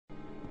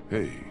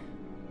Hey,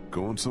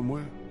 going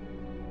somewhere?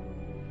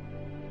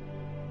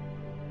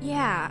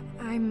 Yeah,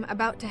 I'm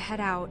about to head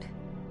out.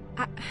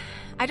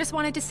 I just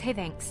wanted to say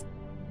thanks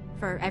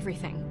for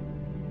everything.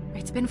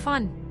 It's been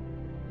fun.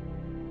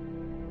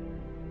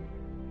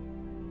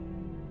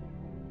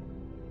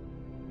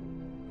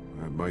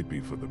 That might be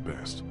for the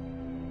best.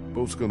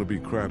 Boat's gonna be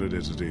crowded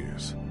as it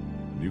is.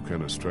 You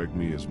kinda strike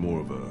me as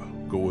more of a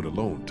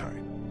go-it-alone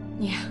type.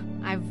 Yeah,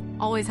 I've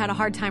always had a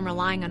hard time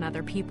relying on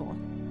other people.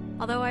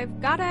 Although I've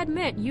gotta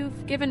admit,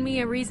 you've given me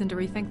a reason to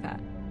rethink that.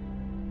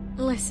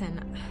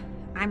 Listen,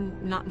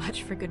 I'm not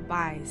much for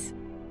goodbyes.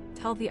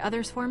 Tell the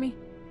others for me?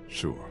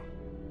 Sure.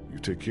 You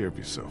take care of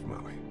yourself,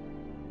 Molly.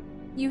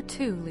 You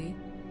too, Lee.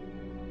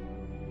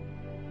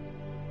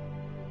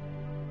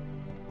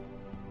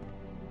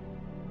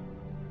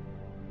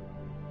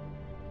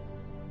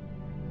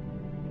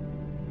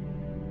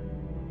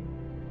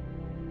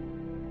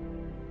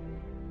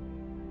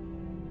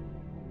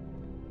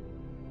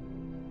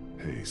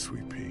 Hey,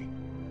 sweet pea.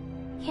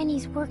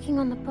 Kenny's working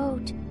on the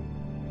boat.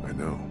 I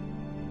know.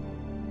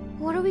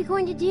 What are we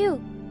going to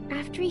do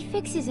after he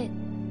fixes it?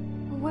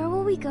 Where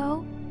will we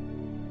go?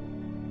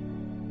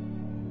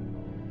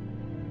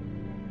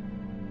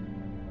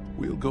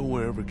 We'll go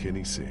wherever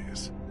Kenny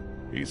says.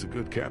 He's a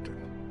good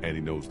captain, and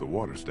he knows the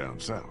waters down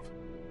south.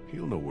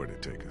 He'll know where to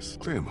take us.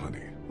 Clem,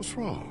 honey, what's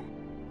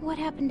wrong? What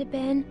happened to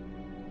Ben?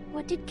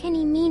 What did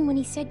Kenny mean when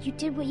he said you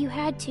did what you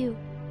had to?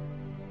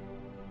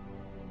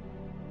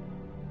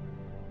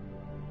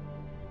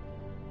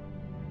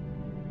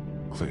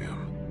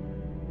 Clem,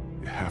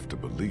 you have to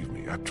believe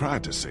me. I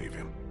tried to save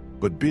him,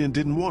 but Ben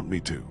didn't want me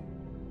to.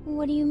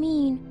 What do you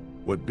mean?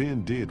 What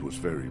Ben did was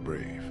very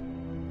brave.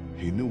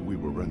 He knew we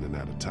were running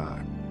out of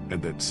time,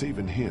 and that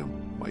saving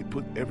him might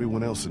put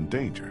everyone else in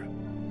danger.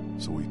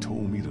 So he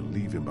told me to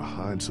leave him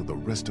behind so the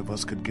rest of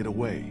us could get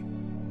away.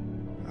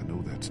 I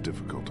know that's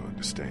difficult to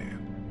understand.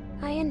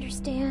 I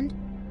understand.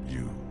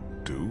 You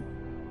do?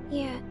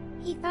 Yeah,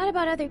 he thought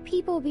about other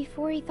people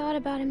before he thought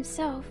about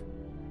himself.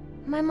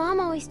 My mom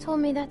always told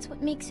me that's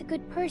what makes a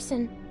good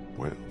person.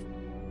 Well,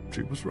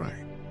 she was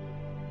right.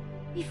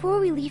 Before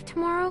we leave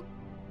tomorrow,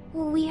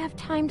 will we have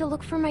time to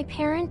look for my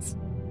parents?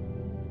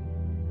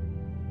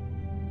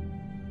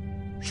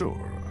 Sure,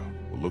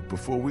 we'll look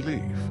before we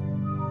leave.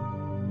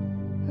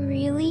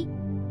 Really?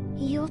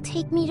 You'll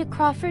take me to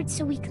Crawford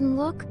so we can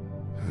look?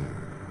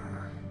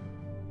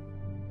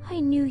 I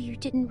knew you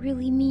didn't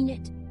really mean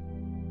it.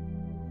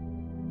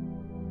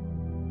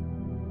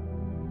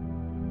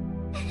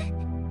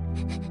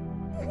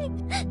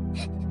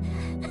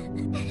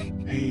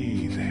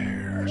 Hey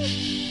there.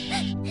 Shh.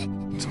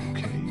 It's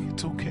okay,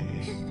 it's okay.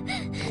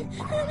 Don't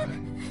cry.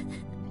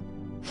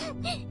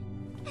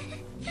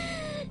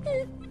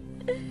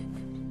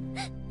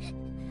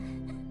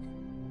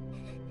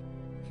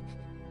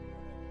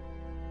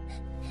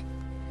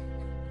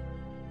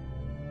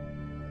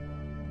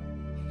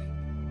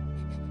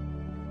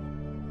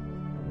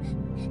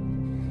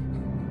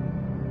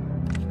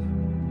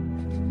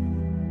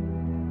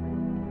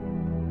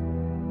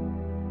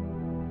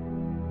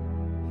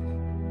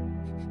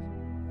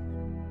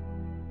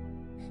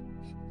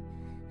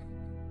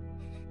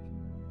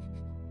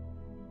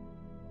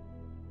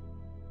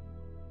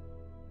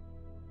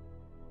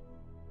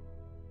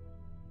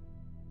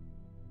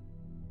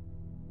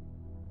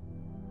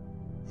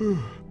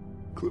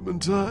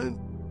 Clementine?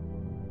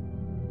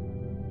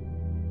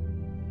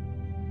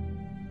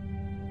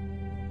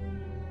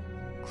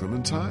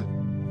 Clementine?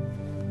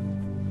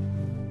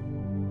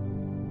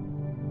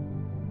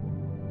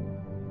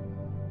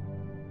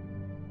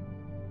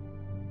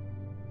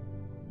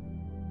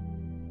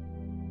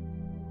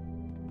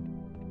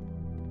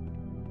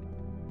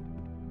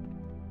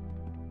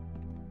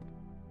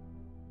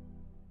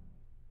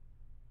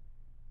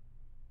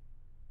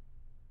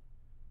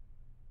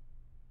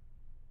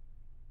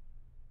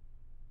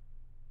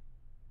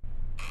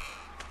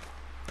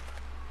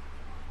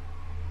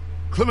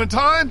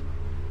 Clementine?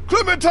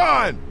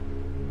 Clementine!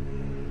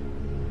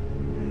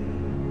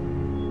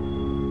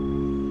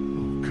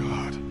 Oh,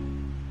 God.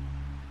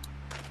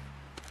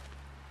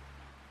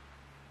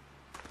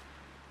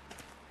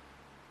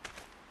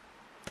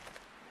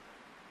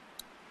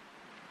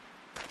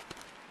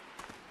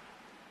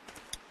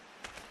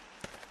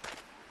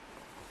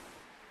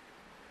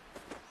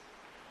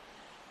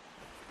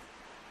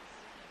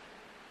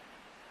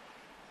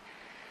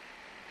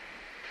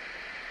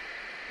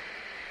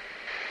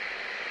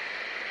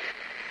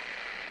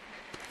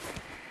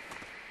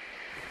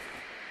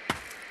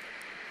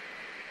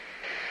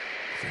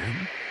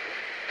 Clem?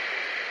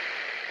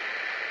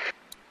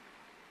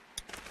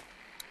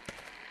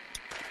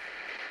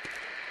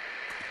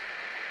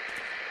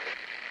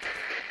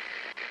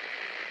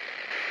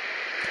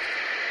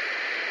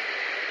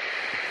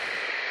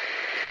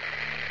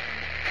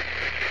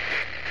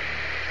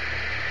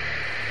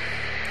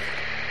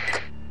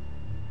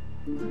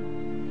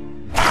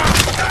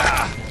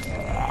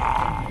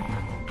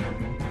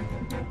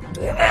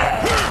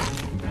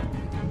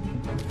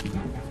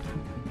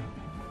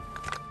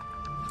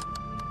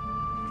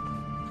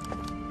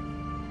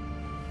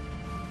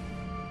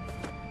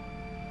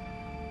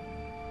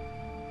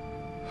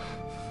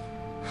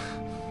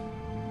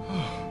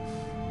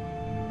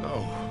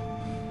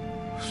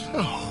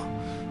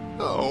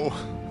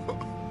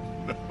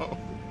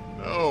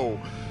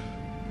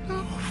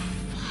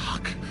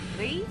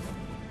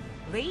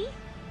 Lee?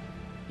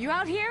 You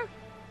out here?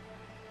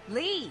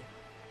 Lee!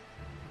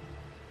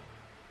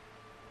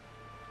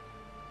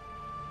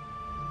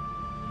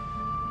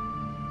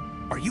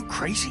 Are you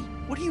crazy?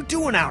 What are you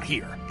doing out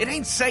here? It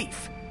ain't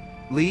safe.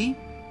 Lee?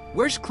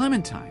 Where's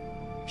Clementine?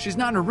 She's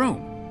not in her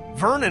room.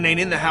 Vernon ain't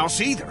in the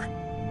house either.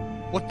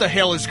 What the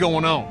hell is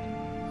going on?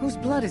 Whose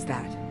blood is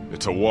that?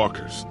 It's a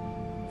walker's.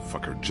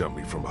 Fucker jumped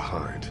me from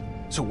behind.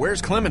 So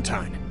where's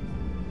Clementine?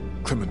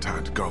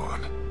 Clementine's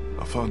gone.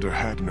 I found her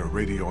hat and her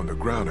radio on the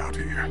ground out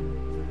here.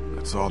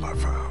 That's all I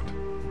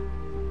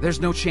found. There's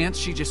no chance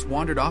she just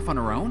wandered off on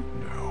her own?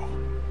 No.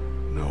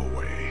 No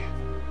way.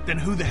 Then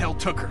who the hell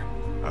took her?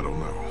 I don't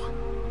know.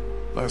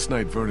 Last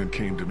night Vernon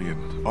came to me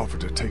and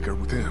offered to take her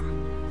with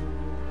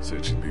him.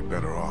 Said she'd be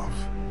better off.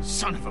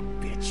 Son of a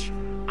bitch.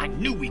 I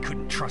knew we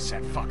couldn't trust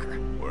that fucker.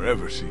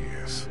 Wherever she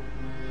is,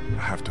 I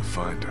have to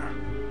find her.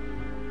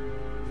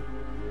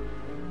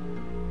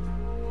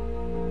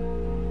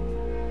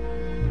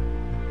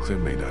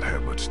 Clem may not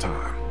have much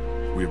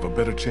time. We have a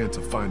better chance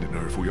of finding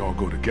her if we all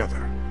go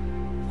together.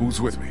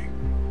 Who's with me?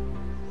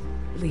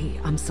 Lee,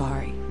 I'm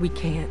sorry. We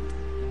can't.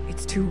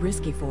 It's too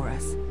risky for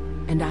us.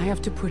 And I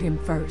have to put him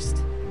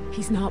first.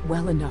 He's not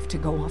well enough to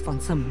go off on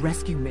some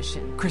rescue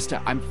mission.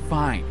 Krista, I'm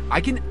fine.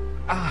 I can...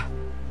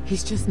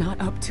 He's just not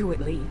up to it,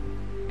 Lee.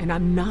 And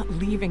I'm not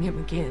leaving him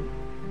again.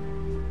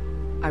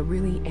 I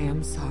really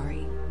am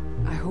sorry.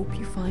 I hope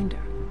you find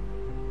her.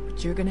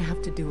 But you're gonna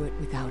have to do it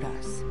without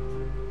us.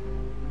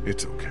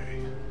 It's okay.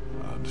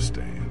 I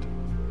understand.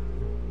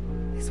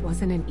 This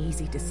wasn't an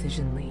easy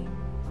decision, Lee.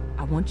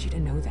 I want you to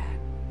know that.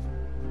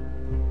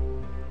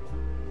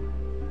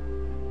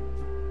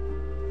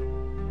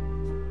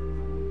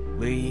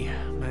 Lee,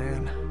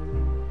 man,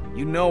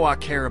 you know I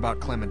care about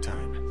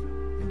Clementine,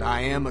 and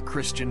I am a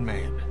Christian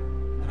man.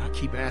 And I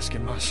keep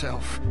asking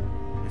myself,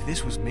 if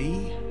this was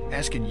me,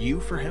 asking you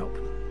for help,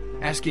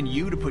 asking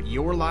you to put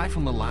your life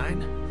on the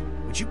line,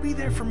 would you be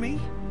there for me?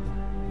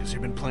 Because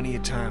there have been plenty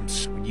of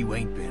times when you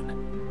ain't been.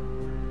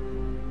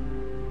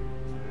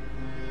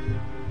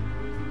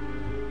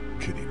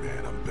 Kitty,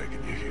 man, I'm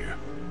begging you here.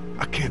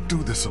 I can't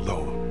do this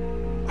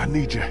alone. I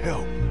need your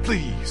help,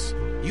 please.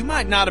 You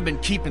might not have been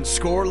keeping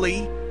score,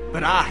 Lee,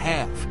 but I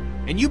have.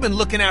 And you've been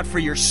looking out for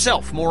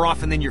yourself more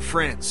often than your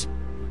friends.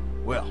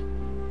 Well,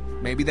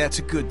 maybe that's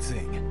a good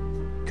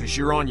thing, because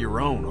you're on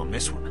your own on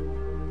this one.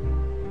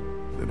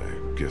 Then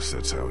I guess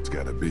that's how it's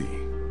gotta be.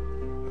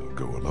 I'll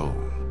go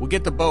alone. We'll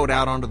get the boat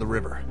out onto the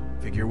river.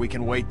 Figure we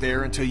can wait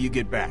there until you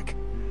get back.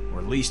 Or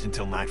at least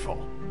until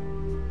nightfall.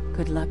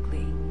 Good luck,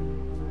 Lee.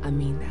 I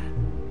mean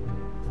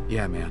that.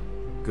 Yeah, man.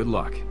 Good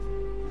luck.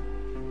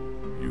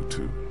 You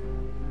too.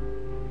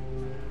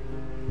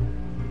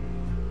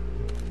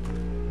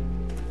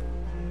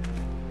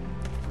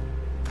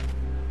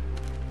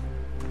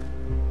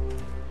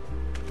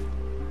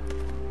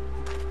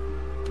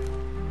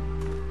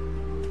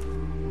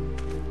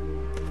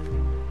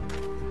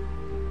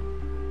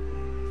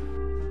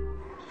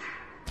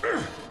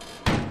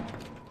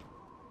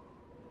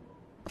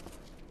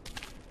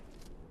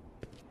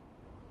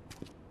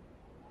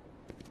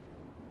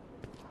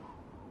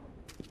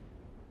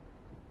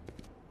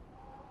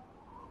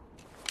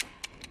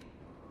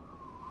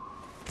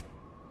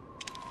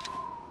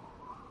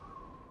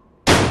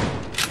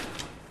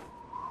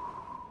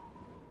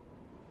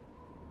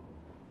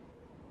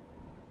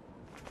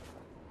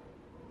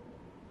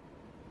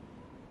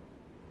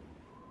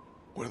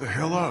 Where the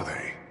hell are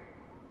they?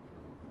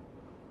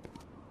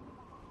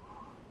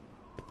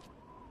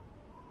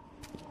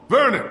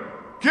 Vernon,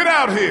 get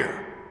out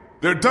here!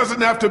 There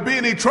doesn't have to be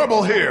any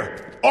trouble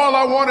here. All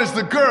I want is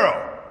the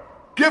girl.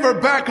 Give her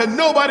back and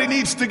nobody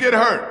needs to get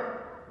hurt.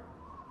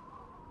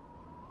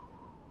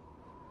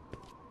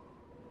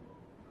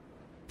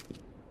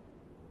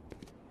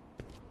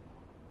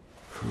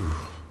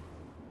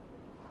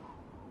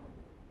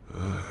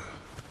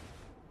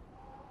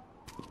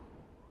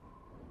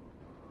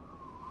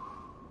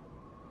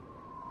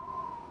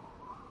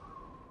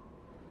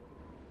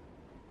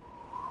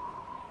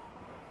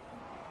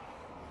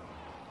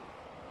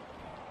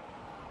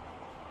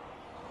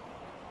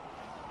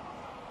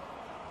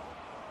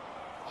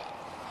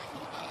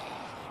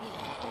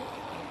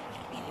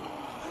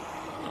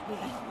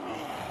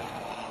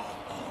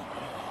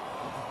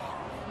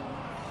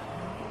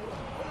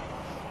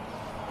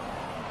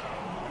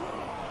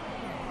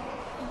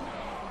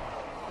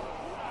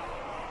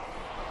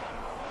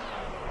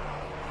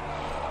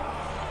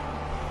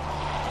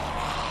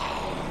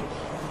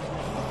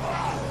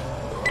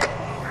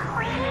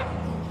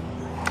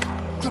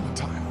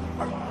 Clementine,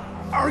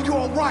 are you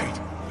all right?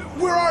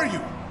 Where are you?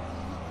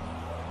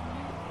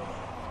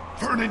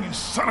 Vernon, you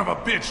son of a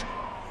bitch!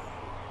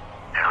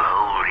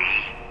 Hello,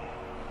 Lee.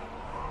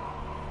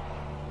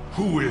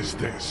 Who is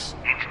this?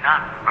 It's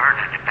not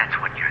Vernon, if that's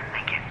what you're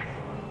thinking.